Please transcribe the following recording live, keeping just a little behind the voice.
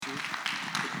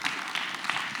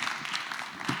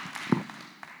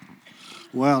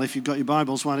Well, if you've got your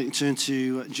Bibles, why don't you turn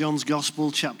to John's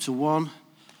Gospel, chapter 1.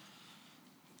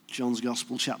 John's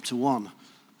Gospel, chapter 1.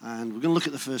 And we're going to look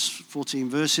at the first 14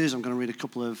 verses. I'm going to read a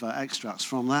couple of extracts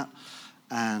from that.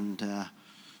 And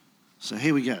so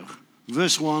here we go.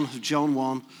 Verse 1 of John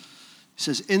 1. It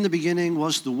says, "In the beginning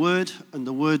was the Word, and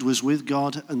the Word was with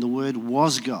God, and the Word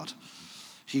was God.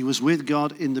 He was with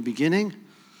God in the beginning.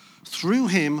 Through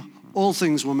him all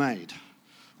things were made.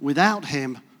 Without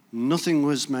him nothing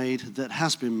was made that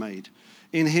has been made.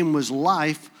 In him was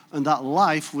life, and that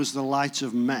life was the light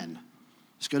of men."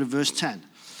 Let's go to verse 10.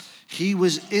 "He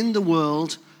was in the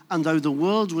world, and though the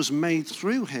world was made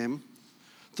through him,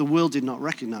 the world did not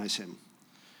recognize him.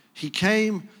 He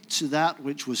came to that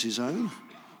which was his own,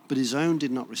 but his own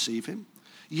did not receive him.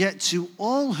 Yet to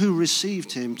all who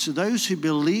received him, to those who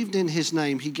believed in his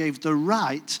name, he gave the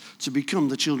right to become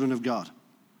the children of God.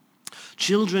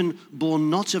 Children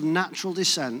born not of natural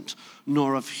descent,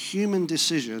 nor of human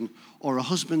decision or a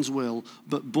husband's will,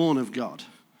 but born of God.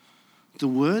 The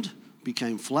Word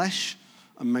became flesh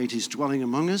and made his dwelling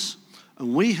among us,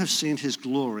 and we have seen his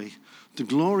glory, the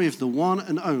glory of the one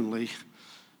and only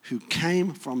who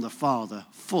came from the Father,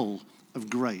 full of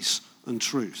grace and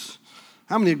truth."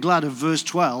 How many are glad of verse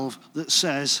 12 that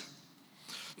says,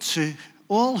 "To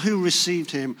all who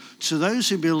received him, to those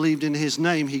who believed in his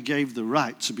name, he gave the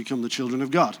right to become the children of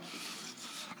God"?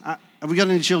 Have we got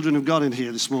any children of God in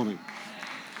here this morning?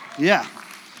 Yeah.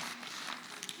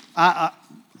 I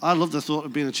love the thought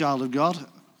of being a child of God.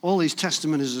 All these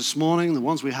testimonies this morning, the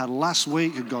ones we had last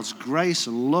week, of God's grace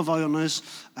and love on us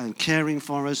and caring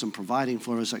for us and providing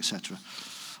for us, etc.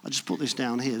 I just put this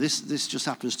down here. This just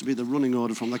happens to be the running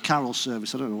order from the carol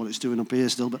service. I don't know what it's doing up here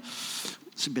still, but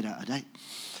it's a bit out of date.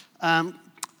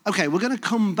 Okay, we're going to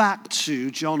come back to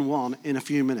John 1 in a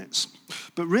few minutes.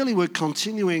 But really we're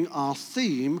continuing our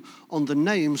theme on the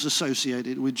names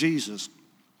associated with Jesus.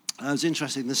 It was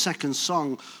interesting, the second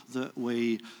song that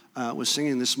we were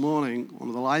singing this morning, one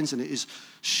of the lines in it is,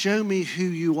 "Show me who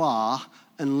you are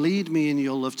and lead me in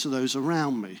your love to those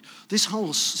around me." This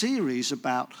whole series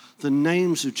about the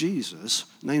names of Jesus,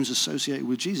 names associated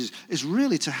with Jesus, is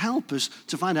really to help us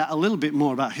to find out a little bit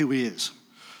more about who he is,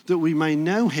 that we may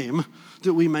know him,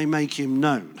 that we may make him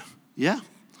known. Yeah?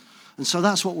 And so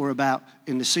that's what we're about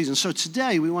in this season. So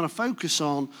today we want to focus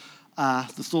on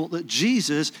the thought that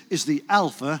Jesus is the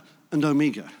Alpha and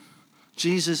Omega.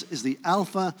 Jesus is the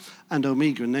Alpha and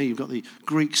Omega. And there you've got the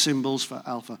Greek symbols for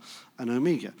Alpha and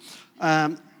Omega.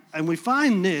 And we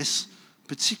find this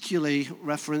particularly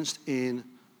referenced in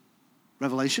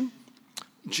Revelation.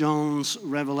 John's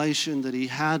revelation that he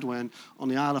had when on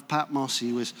the Isle of Patmos,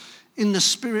 he was in the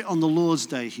Spirit on the Lord's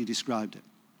day, he described it.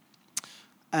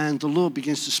 And the Lord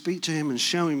begins to speak to him and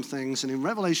show him things. And in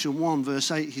Revelation 1, verse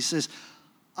 8, he says,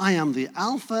 "I am the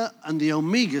Alpha and the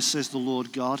Omega, says the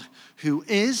Lord God, who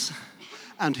is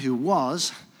and who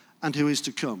was and who is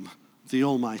to come, the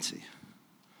Almighty."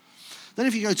 Then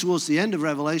if you go towards the end of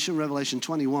Revelation, Revelation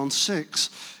 21, 6,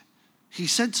 he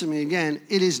said to me again,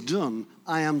 "It is done.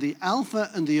 I am the Alpha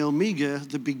and the Omega,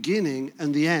 the beginning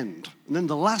and the end." And then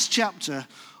the last chapter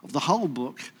of the whole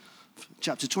book,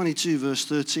 chapter 22, verse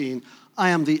 13, "I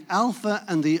am the Alpha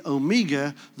and the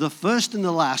Omega, the first and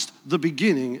the last, the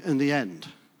beginning and the end."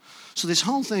 So this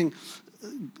whole thing,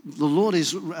 the Lord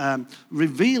is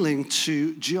revealing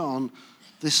to John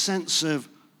this sense of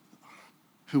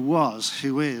who was,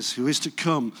 who is to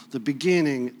come, the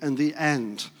beginning and the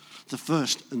end, the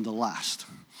first and the last.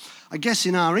 I guess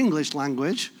in our English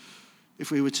language, if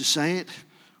we were to say it,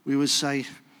 we would say,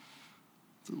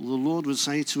 the Lord would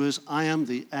say to us, "I am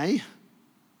the A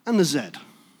and the Z."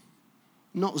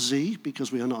 Not Z,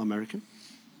 because we are not American.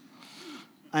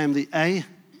 I am the A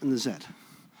and the Z,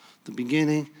 the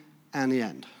beginning and the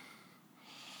end.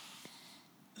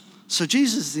 So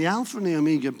Jesus is the Alpha and the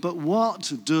Omega, but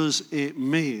what does it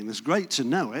mean? It's great to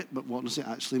know it, but what does it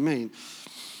actually mean?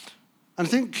 And I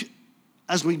think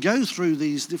as we go through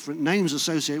these different names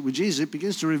associated with Jesus, it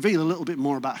begins to reveal a little bit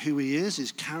more about who he is,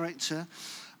 his character,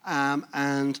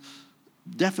 and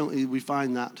definitely we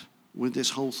find that with this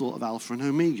whole thought of Alpha and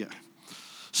Omega.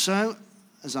 So,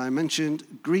 as I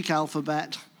mentioned, Greek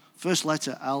alphabet, first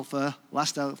letter Alpha,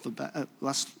 last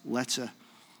letter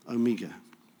Omega.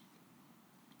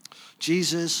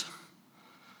 Jesus,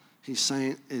 he's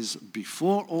saying, is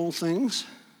before all things,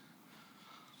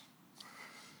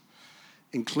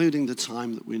 including the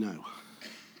time that we know.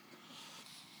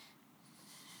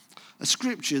 A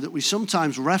scripture that we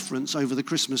sometimes reference over the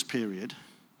Christmas period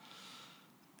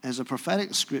is a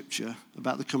prophetic scripture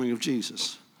about the coming of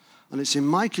Jesus. And it's in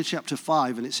Micah chapter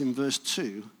 5, and it's in verse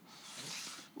 2,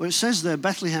 where it says there,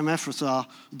 Bethlehem Ephrathah,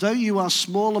 though you are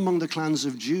small among the clans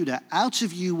of Judah, out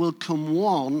of you will come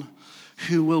one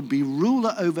who will be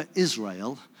ruler over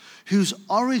Israel, whose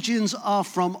origins are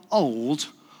from old,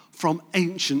 from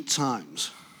ancient times.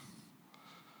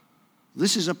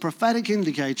 This is a prophetic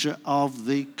indicator of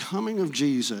the coming of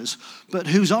Jesus, but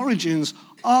whose origins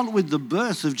aren't with the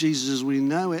birth of Jesus as we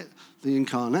know it, the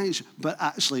incarnation, but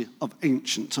actually of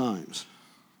ancient times.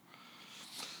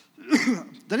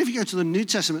 Then if you go to the New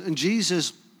Testament, and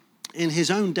Jesus, in his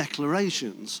own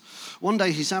declarations, one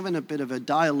day he's having a bit of a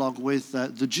dialogue with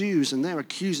the Jews, and they're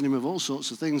accusing him of all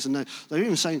sorts of things, and they're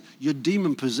even saying, you're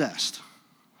demon-possessed.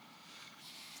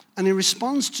 And he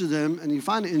responds to them, and you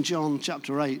find it in John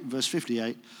chapter 8, verse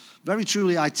 58. Very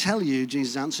truly, I tell you,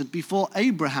 Jesus answered, before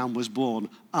Abraham was born,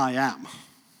 I am.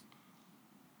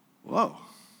 Whoa.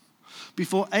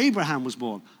 Before Abraham was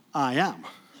born, I am.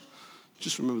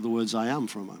 Just remember the words I am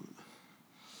for a moment.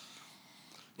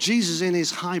 Jesus, in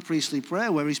his high priestly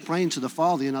prayer, where he's praying to the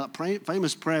Father, you know, that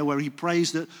famous prayer where he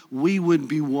prays that we would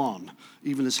be one,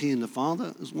 even as he and the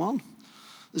Father is one.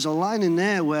 There's a line in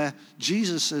there where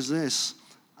Jesus says this,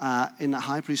 in that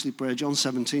high priestly prayer, John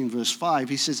 17, verse 5,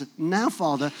 he says, now,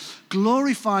 Father,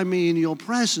 glorify me in your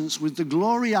presence with the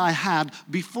glory I had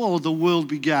before the world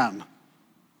began.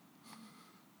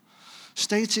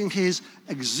 Stating his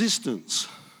existence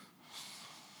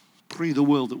pre the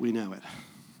world that we know it.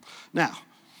 Now,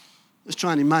 let's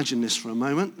try and imagine this for a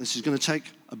moment. This is going to take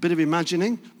a bit of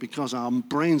imagining because our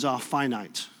brains are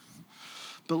finite.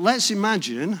 But let's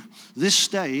imagine this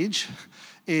stage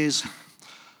is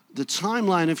the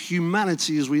timeline of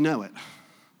humanity as we know it.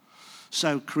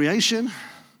 So creation,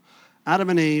 Adam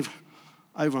and Eve,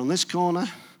 over on this corner,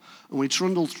 and we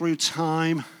trundle through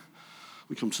time.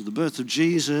 We come to the birth of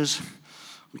Jesus.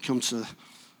 We come to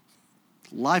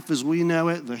life as we know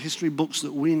it, the history books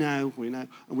that we know, and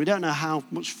we don't know how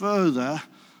much further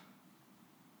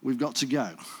we've got to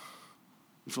go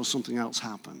before something else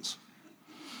happens.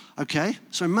 Okay,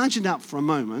 so imagine that for a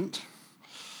moment.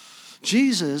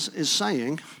 Jesus is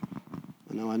saying,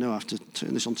 I know I have to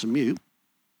turn this on to mute.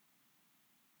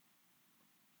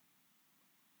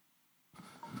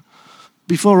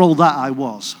 Before all that I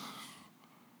was.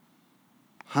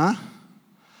 Huh?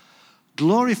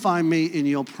 Glorify me in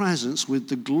your presence with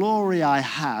the glory I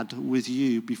had with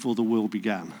you before the world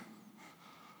began.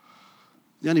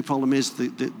 The only problem is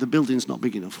the building's not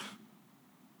big enough.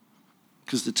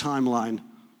 Because the timeline,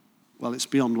 well, it's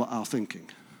beyond what our thinking.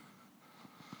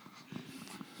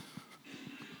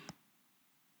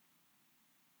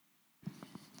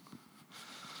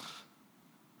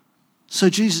 So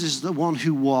Jesus is the one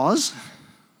who was,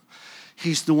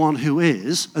 he's the one who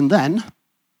is, and then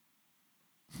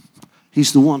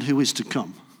he's the one who is to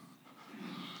come.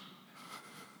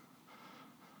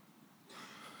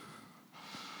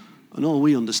 And all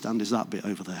we understand is that bit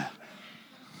over there.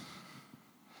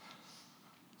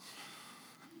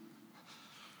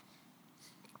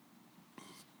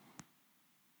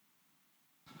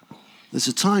 There's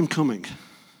a time coming,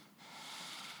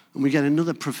 and we get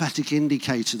another prophetic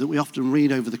indicator that we often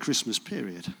read over the Christmas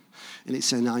period. And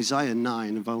it's in Isaiah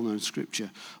 9, a well-known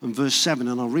scripture, and verse 7,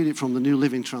 and I'll read it from the New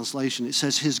Living Translation. It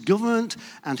says, his government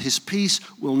and his peace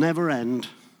will never end.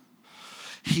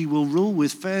 He will rule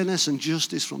with fairness and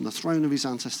justice from the throne of his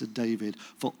ancestor David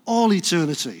for all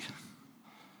eternity.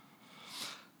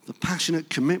 The passionate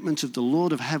commitment of the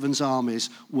Lord of heaven's armies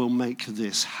will make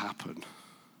this happen.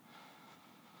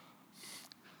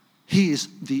 He is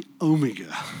the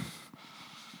Omega,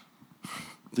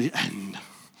 the end.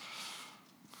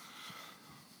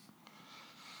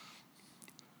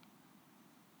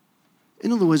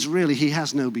 In other words, really, he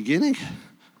has no beginning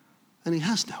and he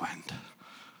has no end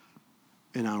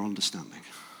in our understanding.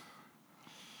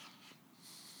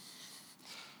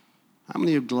 How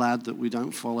many are glad that we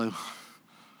don't follow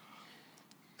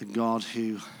a God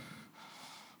who,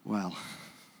 well,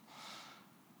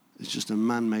 is just a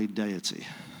man-made deity?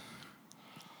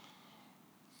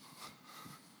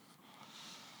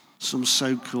 Some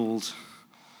so-called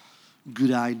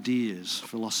good ideas,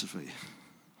 philosophy.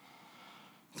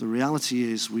 The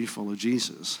reality is we follow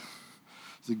Jesus,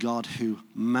 the God who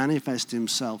manifests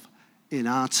himself in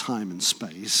our time and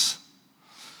space,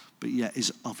 but yet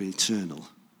is of eternal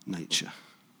nature.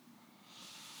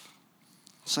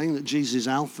 Saying that Jesus is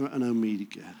Alpha and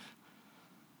Omega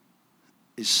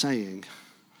is saying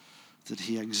that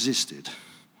he existed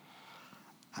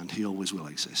and he always will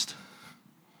exist.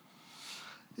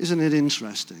 Isn't it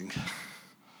interesting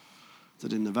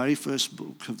that in the very first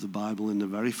book of the Bible, in the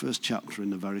very first chapter, in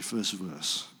the very first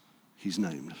verse, he's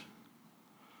named.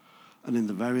 And in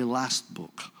the very last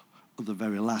book of the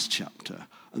very last chapter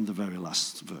and the very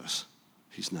last verse.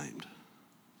 He's named.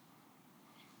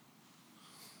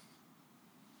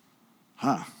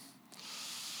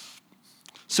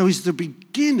 So he's the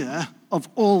beginner of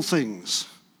all things,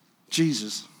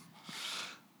 Jesus.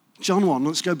 John 1,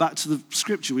 let's go back to the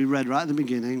scripture we read right at the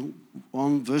beginning,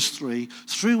 1 verse 3.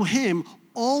 Through him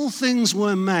all things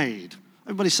were made.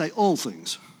 Everybody say all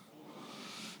things.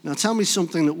 Now tell me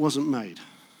something that wasn't made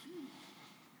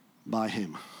by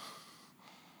him.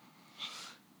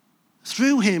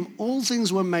 Through him all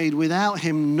things were made. Without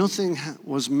him nothing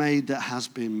was made that has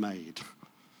been made.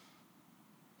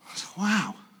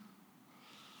 Wow.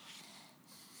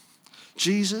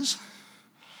 Jesus,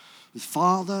 with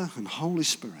Father and Holy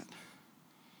Spirit,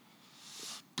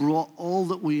 brought all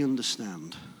that we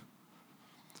understand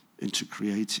into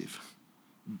creative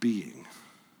being.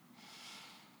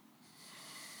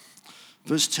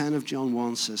 Verse 10 of John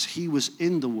 1 says, he was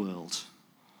in the world,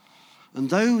 and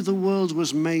though the world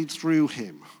was made through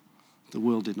him, the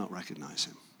world did not recognize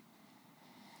him.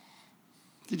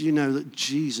 Did you know that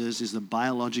Jesus is the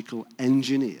biological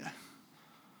engineer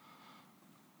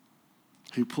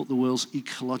who put the world's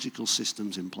ecological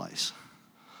systems in place?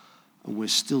 And we're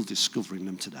still discovering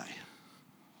them today.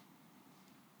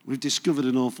 We've discovered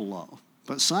an awful lot,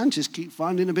 but scientists keep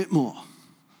finding a bit more.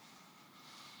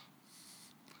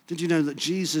 Did you know that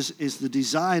Jesus is the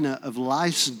designer of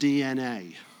life's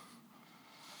DNA?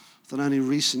 That only in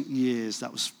recent years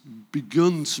that was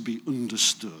begun to be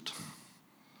understood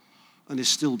and is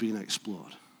still being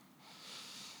explored.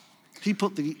 He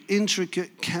put the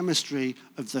intricate chemistry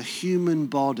of the human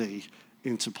body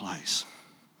into place.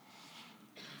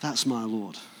 That's my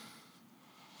Lord.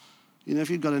 You know, if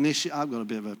you've got an issue, I've got a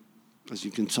bit of a, as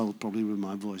you can tell probably with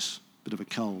my voice, a bit of a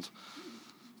cold.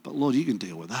 But Lord, you can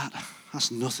deal with that.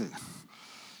 That's nothing.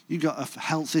 You got a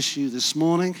health issue this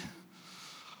morning.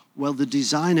 Well, the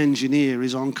design engineer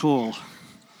is on call.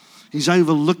 He's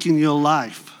overlooking your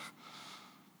life.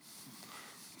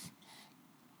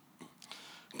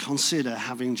 Consider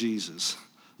having Jesus,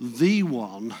 the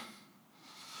one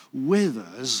with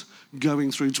us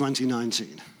going through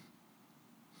 2019.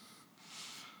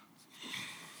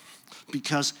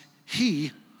 Because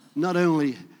he not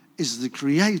only is the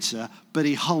creator, but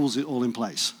he holds it all in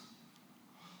place.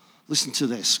 Listen to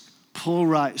this. Paul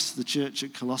writes to the church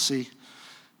at Colossae,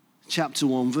 chapter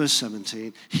 1, verse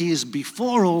 17. He is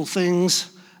before all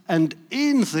things, and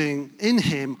in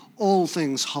him all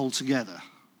things hold together.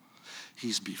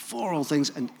 He's before all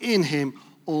things, and in him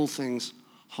all things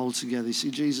hold together. You see,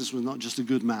 Jesus was not just a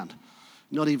good man,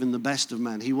 not even the best of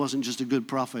men. He wasn't just a good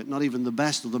prophet, not even the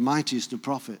best or the mightiest of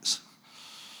prophets.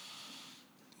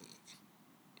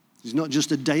 He's not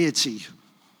just a deity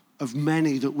of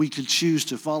many that we could choose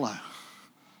to follow.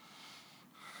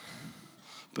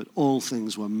 But all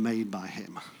things were made by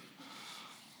him.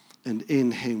 And in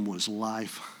him was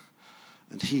life.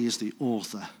 And he is the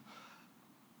author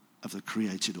of the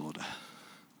created order.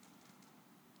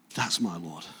 That's my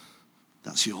Lord.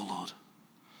 That's your Lord.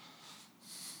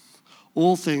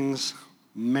 All things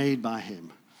made by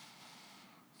him.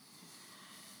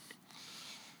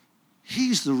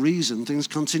 He's the reason things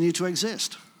continue to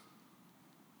exist.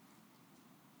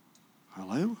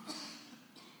 Hello?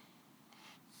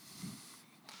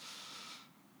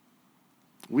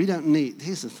 We don't need,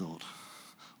 here's the thought,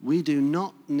 we do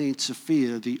not need to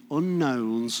fear the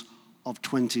unknowns of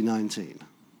 2019.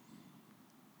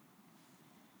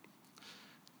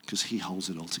 Because he holds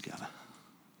it all together.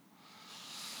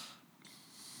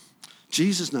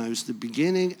 Jesus knows the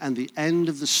beginning and the end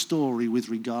of the story with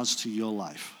regards to your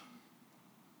life.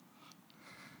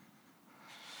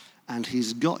 And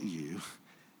he's got you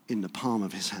in the palm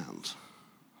of his hand.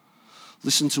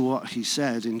 Listen to what he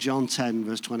said in John 10,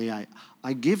 verse 28.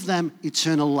 I give them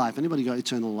eternal life. Anybody got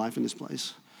eternal life in this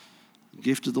place?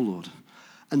 Gift of the Lord.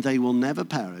 And they will never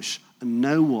perish, and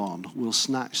no one will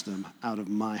snatch them out of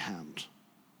my hand.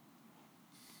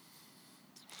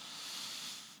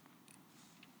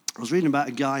 I was reading about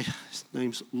a guy, his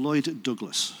name's Lloyd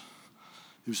Douglas.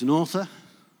 He was an author.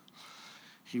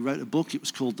 He wrote a book, it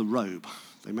was called The Robe.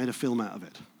 They made a film out of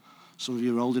it. Some of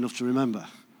you are old enough to remember.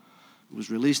 It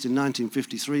was released in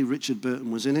 1953. Richard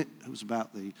Burton was in it. It was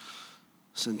about the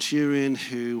centurion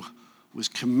who was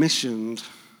commissioned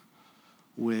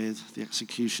with the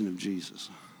execution of Jesus.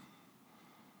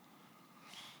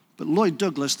 But Lloyd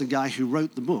Douglas, the guy who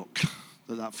wrote the book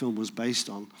that film was based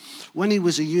on, when he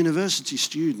was a university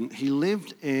student, he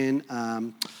lived in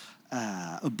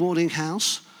a boarding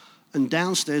house, and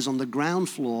downstairs on the ground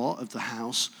floor of the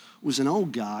house was an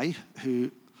old guy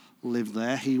who lived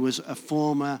there. He was a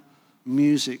former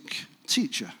music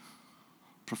teacher,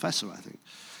 professor, I think.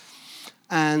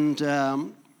 And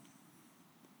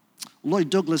Lloyd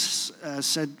Douglas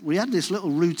said, we had this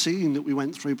little routine that we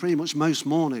went through pretty much most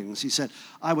mornings. He said,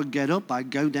 I would get up, I'd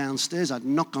go downstairs, I'd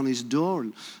knock on his door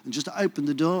and just open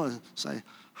the door and say,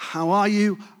 how are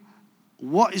you?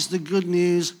 What is the good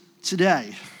news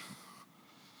today?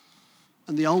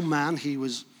 And the old man, he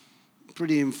was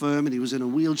pretty infirm and he was in a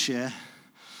wheelchair.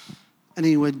 And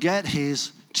he would get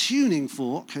his tuning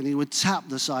fork and he would tap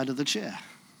the side of the chair.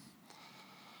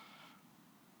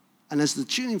 And as the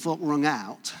tuning fork rung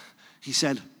out, he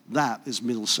said, that is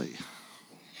middle C.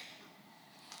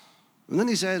 And then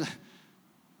he said,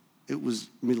 it was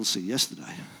middle C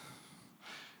yesterday.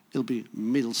 It'll be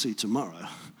middle C tomorrow.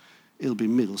 It'll be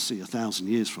middle C 1,000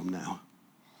 years from now.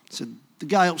 He said, the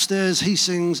guy upstairs, he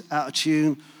sings out of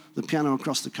tune. The piano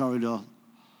across the corridor,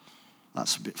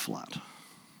 that's a bit flat.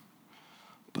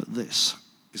 But this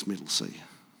is middle C.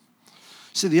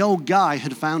 See, the old guy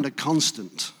had found a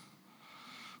constant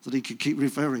that he could keep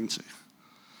referring to.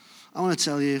 I want to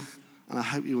tell you, and I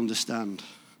hope you understand,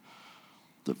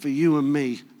 that for you and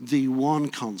me, the one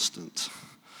constant,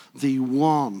 the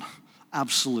one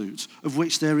absolute, of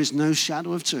which there is no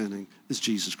shadow of turning, is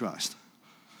Jesus Christ.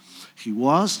 He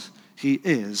was, he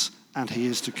is, and he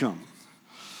is to come.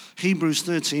 Hebrews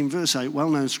 13, verse 8,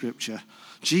 well-known scripture,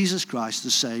 Jesus Christ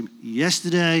the same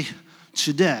yesterday,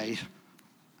 today,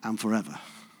 and forever.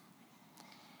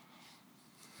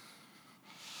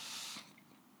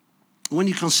 When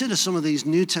you consider some of these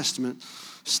New Testament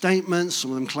statements,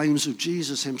 some of them claims of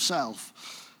Jesus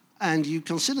himself, and you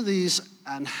consider these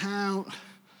and how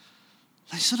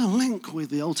they sort of link with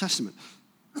the Old Testament.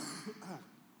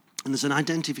 And there's an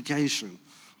identification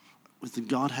with the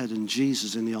Godhead and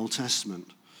Jesus in the Old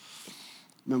Testament.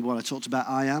 Remember what I talked about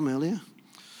I am earlier?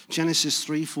 Genesis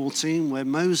 3:14, where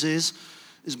Moses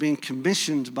is being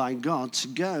commissioned by God to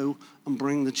go and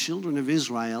bring the children of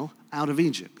Israel out of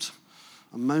Egypt.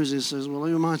 And Moses says, well,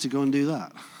 who am I to go and do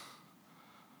that?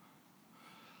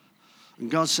 And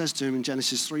God says to him in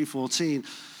Genesis 3:14,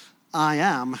 I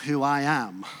am who I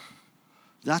am.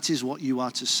 That is what you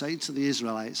are to say to the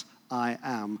Israelites. I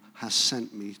am has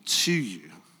sent me to you.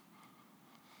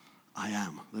 I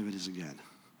am. There it is again.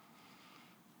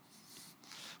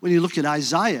 When you look at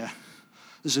Isaiah,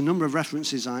 there's a number of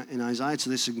references in Isaiah to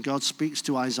this, and God speaks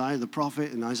to Isaiah the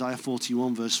prophet in Isaiah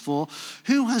 41 verse 4.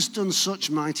 Who has done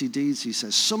such mighty deeds, he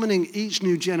says, summoning each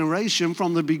new generation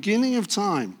from the beginning of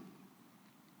time?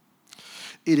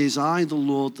 It is I, the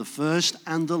Lord, the first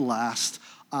and the last.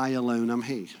 I alone am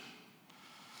he.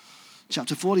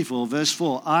 Chapter 44 verse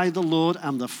 4. I, the Lord,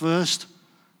 am the first,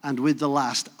 and with the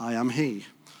last I am he.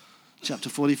 Chapter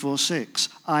 44, 6.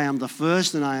 I am the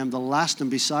first and I am the last, and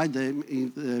beside them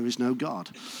there is no God.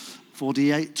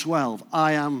 48, 12.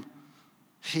 I am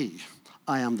he.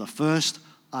 I am the first,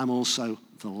 I'm also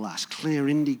the last. Clear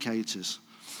indicators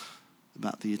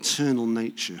about the eternal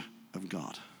nature of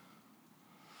God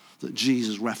that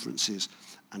Jesus references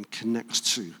and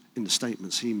connects to in the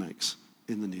statements he makes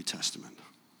in the New Testament.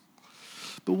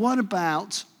 But what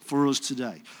about for us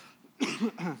today?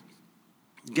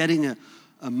 Getting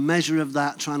a measure of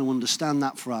that, trying to understand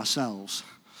that for ourselves.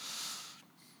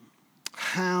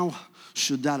 How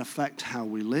should that affect how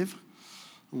we live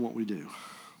and what we do?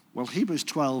 Well, Hebrews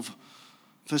 12,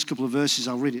 first couple of verses,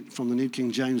 I'll read it from the New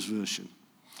King James Version,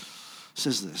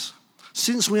 says this.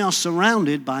 Since we are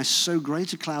surrounded by so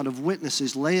great a cloud of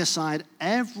witnesses, lay aside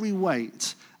every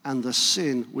weight and the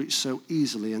sin which so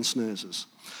easily ensnares us,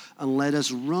 and let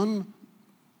us run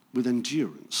with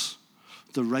endurance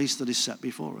the race that is set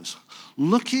before us,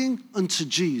 looking unto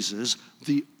Jesus,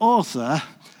 the author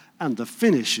and the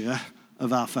finisher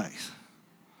of our faith.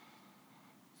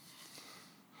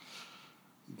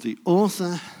 The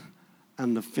author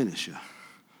and the finisher.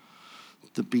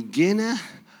 The beginner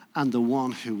and the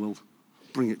one who will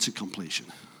bring it to completion.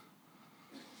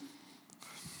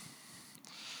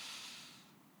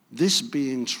 This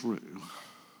being true,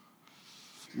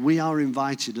 we are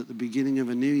invited at the beginning of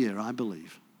a new year, I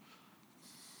believe,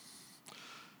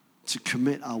 to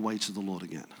commit our way to the Lord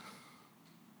again.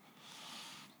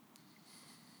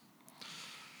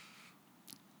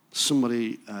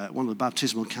 Somebody, one of the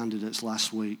baptismal candidates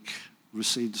last week,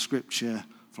 received the scripture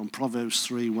from Proverbs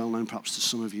 3, well known perhaps to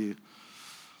some of you,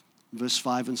 verse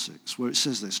 5 and 6, where it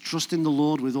says this, trust in the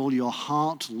Lord with all your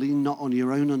heart, lean not on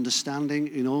your own understanding,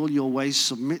 in all your ways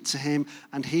submit to him,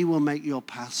 and he will make your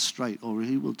paths straight, or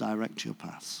he will direct your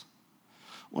paths.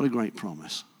 What a great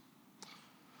promise.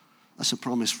 That's a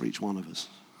promise for each one of us.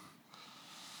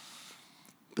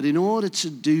 But in order to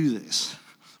do this,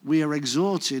 we are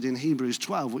exhorted in Hebrews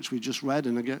 12, which we just read,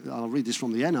 and again, I'll read this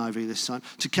from the NIV this time,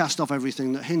 to cast off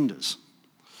everything that hinders.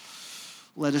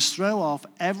 Let us throw off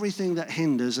everything that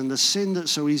hinders and the sin that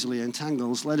so easily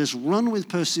entangles. Let us run with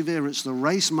perseverance the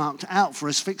race marked out for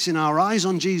us, fixing our eyes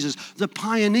on Jesus, the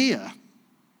pioneer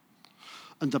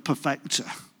and the perfecter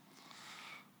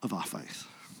of our faith.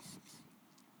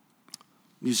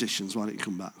 Musicians, why don't you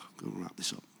come back? I'm going to wrap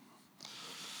this up.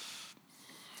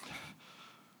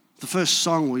 The first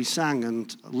song we sang,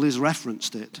 and Liz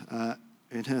referenced it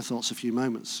in her thoughts a few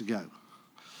moments ago.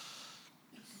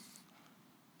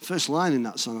 First line in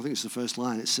that song, I think it's the first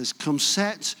line, it says, "Come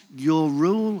set your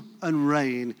rule and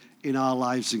reign in our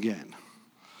lives again."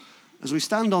 As we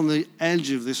stand on the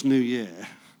edge of this new year,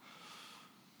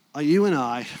 are you and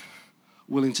I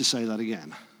willing to say that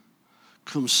again?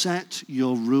 Come set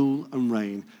your rule and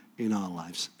reign in our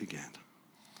lives again.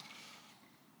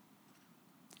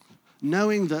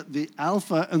 Knowing that the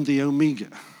Alpha and the Omega,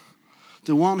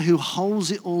 the one who holds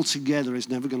it all together, is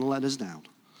never going to let us down.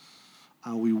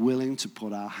 Are we willing to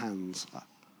put our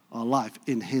life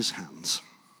in his hands?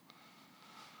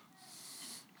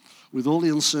 With all the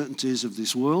uncertainties of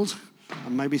this world,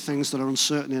 and maybe things that are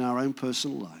uncertain in our own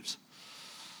personal lives,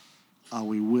 are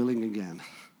we willing again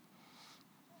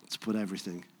to put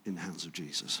everything in the hands of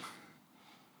Jesus?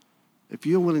 If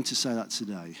you're willing to say that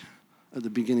today, at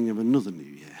the beginning of another new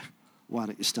year, why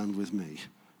don't you stand with me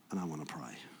and I want to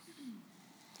pray.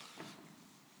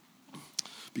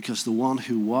 Because the one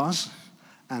who was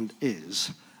and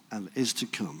is to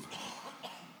come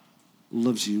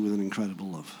loves you with an incredible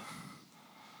love.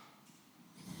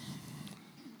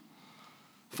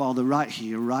 Father, right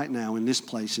here, right now, in this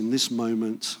place, in this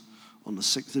moment, on the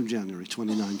 6th of January,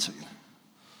 2019,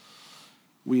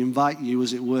 we invite you,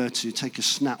 as it were, to take a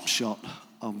snapshot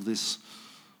of this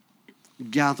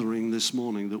gathering this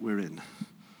morning that we're in.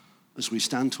 As we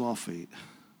stand to our feet,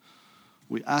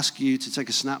 we ask you to take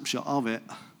a snapshot of it,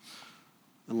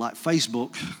 and like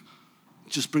Facebook,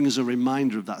 just bring us a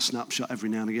reminder of that snapshot every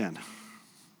now and again.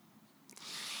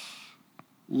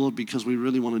 Lord, because we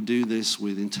really want to do this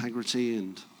with integrity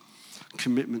and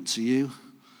commitment to you,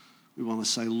 we want to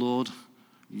say, Lord,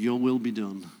 your will be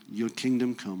done, your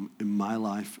kingdom come in my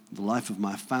life, the life of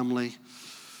my family,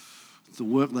 the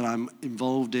work that I'm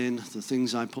involved in, the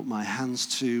things I put my hands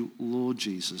to, Lord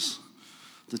Jesus,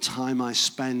 the time I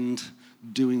spend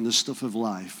doing the stuff of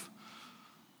life,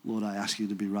 Lord, I ask you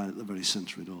to be right at the very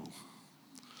center of it all.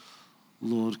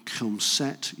 Lord, come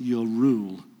set your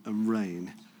rule and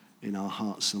reign in our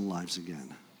hearts and lives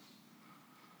again.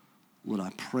 Lord,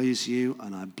 I praise you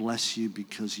and I bless you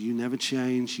because you never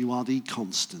change. You are the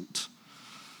constant,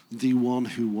 the one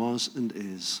who was and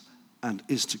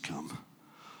is to come.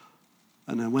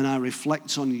 And then when I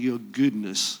reflect on your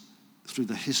goodness through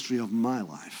the history of my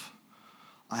life,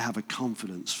 I have a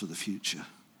confidence for the future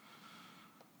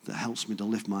that helps me to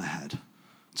lift my head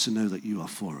to know that you are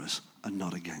for us and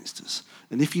not against us.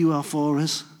 And if you are for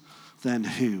us, then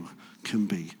who can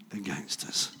be against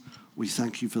us? We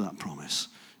thank you for that promise.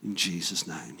 In Jesus'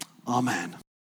 name, amen.